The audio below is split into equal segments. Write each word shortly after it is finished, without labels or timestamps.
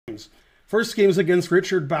First game is against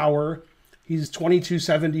Richard Bauer. He's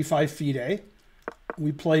 2275 FIDE.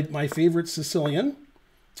 We played my favorite Sicilian.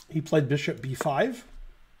 He played bishop b5.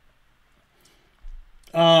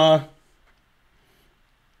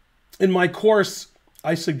 In my course,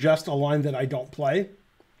 I suggest a line that I don't play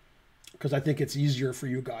because I think it's easier for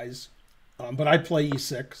you guys. But I play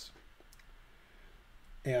e6.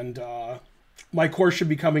 And my course should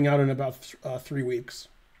be coming out in about 3 weeks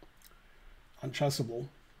on Chessable.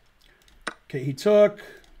 Okay, he took.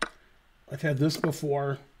 I've had this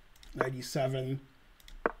before, 97.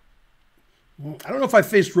 I don't know if I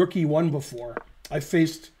faced rook e1 before. I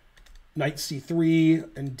faced knight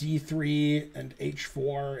c3 and d3 and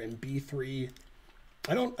h4 and b3.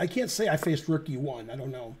 I can't say I faced rook e1. I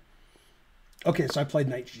don't know. Okay, so I played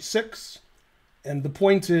knight g6. And the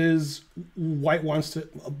point is black wants to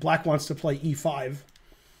play e5.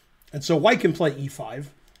 And so white can play e5.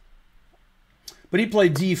 But he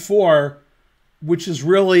played d4, which is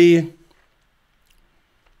really,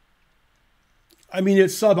 I mean,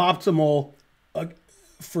 it's suboptimal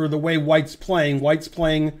for the way white's playing. White's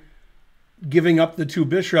playing giving up the 2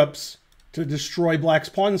 bishops to destroy black's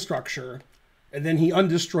pawn structure, and then he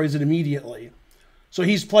undestroys it immediately. So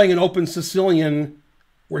he's playing an open Sicilian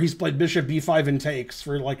where he's played bishop b5 and takes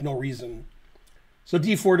for like no reason. So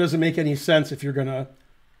d4 doesn't make any sense if you're going to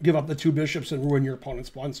give up the 2 bishops and ruin your opponent's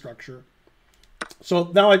pawn structure.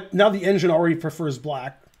 So now the engine already prefers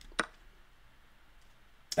black.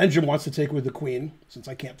 Engine wants to take with the queen, since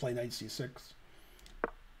I can't play knight c6.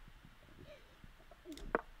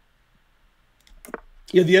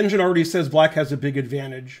 Yeah, the engine already says black has a big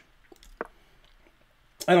advantage.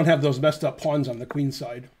 I don't have those messed up pawns on the queen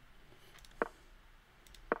side.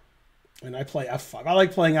 And I play f5. I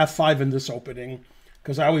like playing f5 in this opening,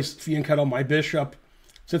 because I always fianchetto my bishop.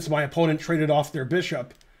 Since my opponent traded off their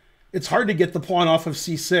bishop, it's hard to get the pawn off of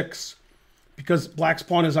c6, because black's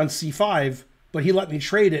pawn is on c5, but he let me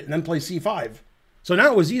trade it and then play c5. So now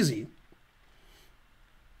it was easy.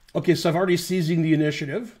 Okay, so I've already seizing the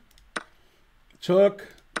initiative. Took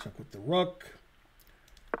with the rook.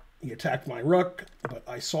 He attacked my rook, but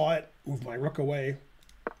I saw it, moved my rook away.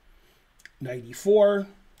 Knight e4,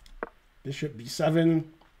 bishop b7.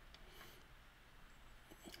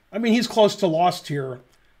 I mean, he's close to lost here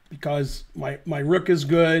because my rook is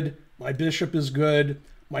good, my bishop is good,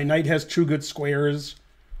 my knight has 2 good squares.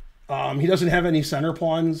 He doesn't have any center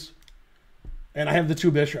pawns, and I have the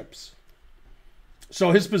 2 bishops.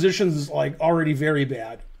 So his position is like already very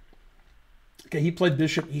bad. Okay, he played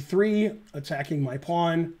bishop e3, attacking my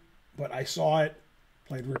pawn, but I saw it.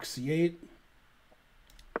 Played rook c8,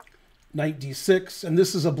 knight d6, and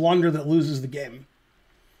this is a blunder that loses the game.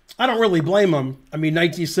 I don't really blame him. I mean,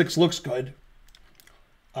 knight d6 looks good,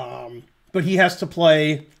 but he has to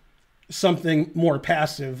play something more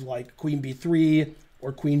passive like queen b3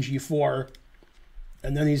 or queen g4,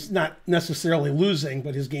 and then he's not necessarily losing,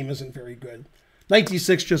 but his game isn't very good. Knight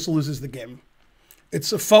d6 just loses the game.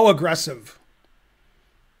 It's a faux aggressive.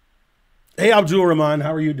 Hey, Abdul Rahman,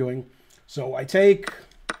 how are you doing? So I take,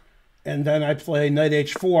 and then I play knight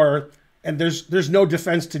h4, and there's no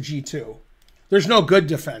defense to g2. There's no good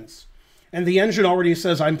defense. And the engine already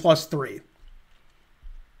says I'm +3.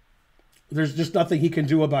 There's just nothing he can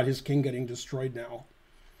do about his king getting destroyed now.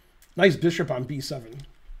 Nice bishop on b7.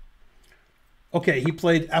 Okay, he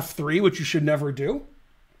played f3, which you should never do.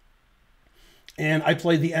 And I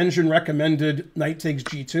played the engine recommended knight takes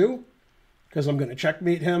g2, because I'm going to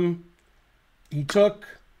checkmate him. He took.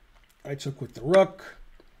 I took with the rook.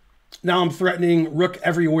 Now I'm threatening rook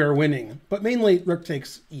everywhere winning, but mainly rook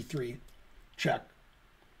takes e3, check.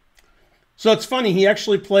 So it's funny, he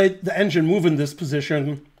actually played the engine move in this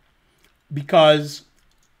position, because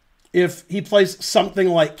if he plays something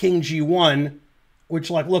like king g1, which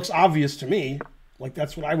like looks obvious to me, like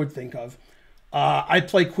that's what I would think of, I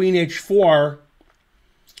play queen h4,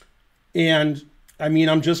 and I mean,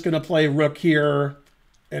 I'm just going to play rook here,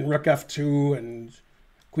 and rook f2, and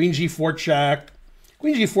queen g4 check.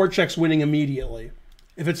 Queen g4 check's winning immediately,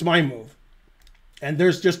 if it's my move. And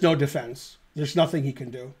there's just no defense. There's nothing he can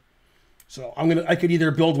do. So I could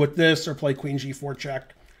either build with this or play queen g4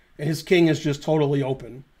 check, and his king is just totally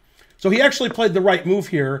open. So he actually played the right move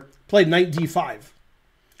here, played knight d5.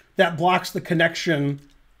 That blocks the connection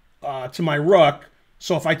to my rook,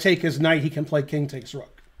 so if I take his knight, he can play king takes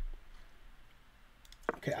rook.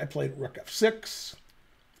 Okay, I played rook f6.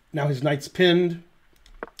 Now his knight's pinned.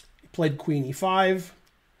 He played queen e5.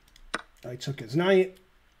 I took his knight.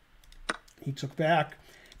 He took back.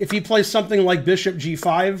 If he plays something like bishop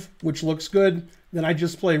g5, which looks good, then I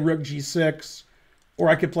just play rook g6. Or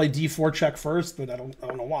I could play d4 check first, but I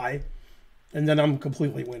don't know why. And then I'm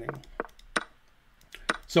completely winning.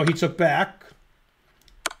 So he took back.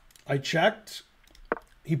 I checked.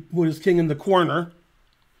 He put his king in the corner.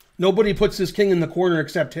 Nobody puts his king in the corner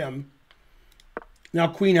except him. Now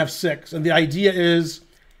queen f6. And the idea is,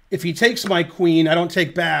 if he takes my queen, I don't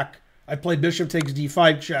take back. I play bishop takes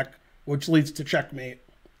d5 check, which leads to checkmate.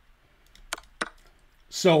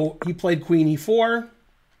 So he played queen e4.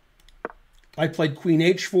 I played queen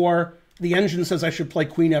h4. The engine says I should play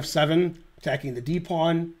queen f7, attacking the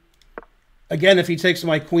d-pawn. Again, if he takes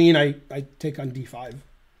my queen, I take on d5.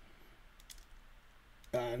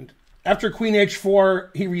 And after queen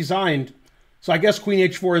h4, he resigned. So I guess queen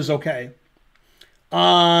h4 is okay.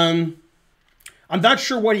 I'm not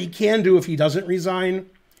sure what he can do if he doesn't resign.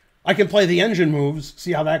 I can play the engine moves,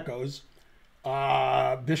 see how that goes.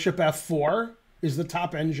 Bishop f4 is the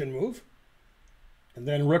top engine move. And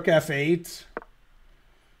then rook f8.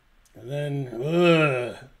 And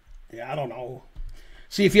then, yeah, I don't know.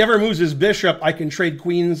 See, if he ever moves his bishop, I can trade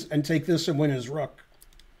queens and take this and win his rook.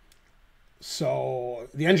 So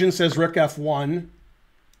the engine says rook f1.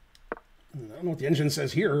 I don't know what the engine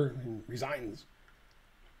says here. He resigns.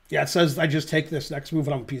 Yeah, it says I just take this next move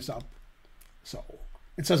and I'm a piece up. So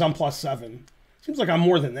it says I'm +7. Seems like I'm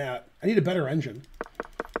more than that. I need a better engine.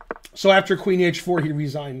 So after queen h4, he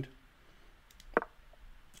resigned.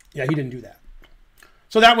 Yeah, he didn't do that.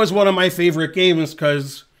 So that was one of my favorite games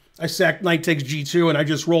because I sacked knight takes g2 and I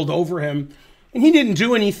just rolled over him. And he didn't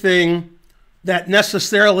do anything that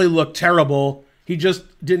necessarily looked terrible. He just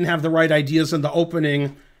didn't have the right ideas in the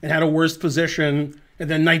opening and had a worse position.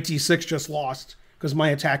 And then knight d6 just lost because my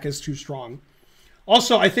attack is too strong.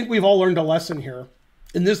 Also, I think we've all learned a lesson here.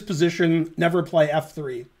 In this position, never play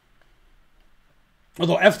f3.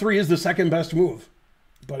 Although f3 is the second best move.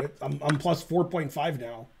 But I'm plus 4.5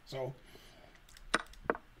 now. So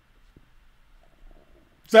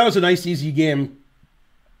that was a nice, easy game.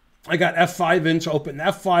 I got f5 in to open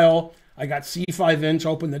that file. I got c5 in to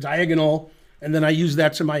open the diagonal. And then I used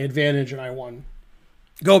that to my advantage and I won.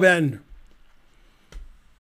 Go Ben.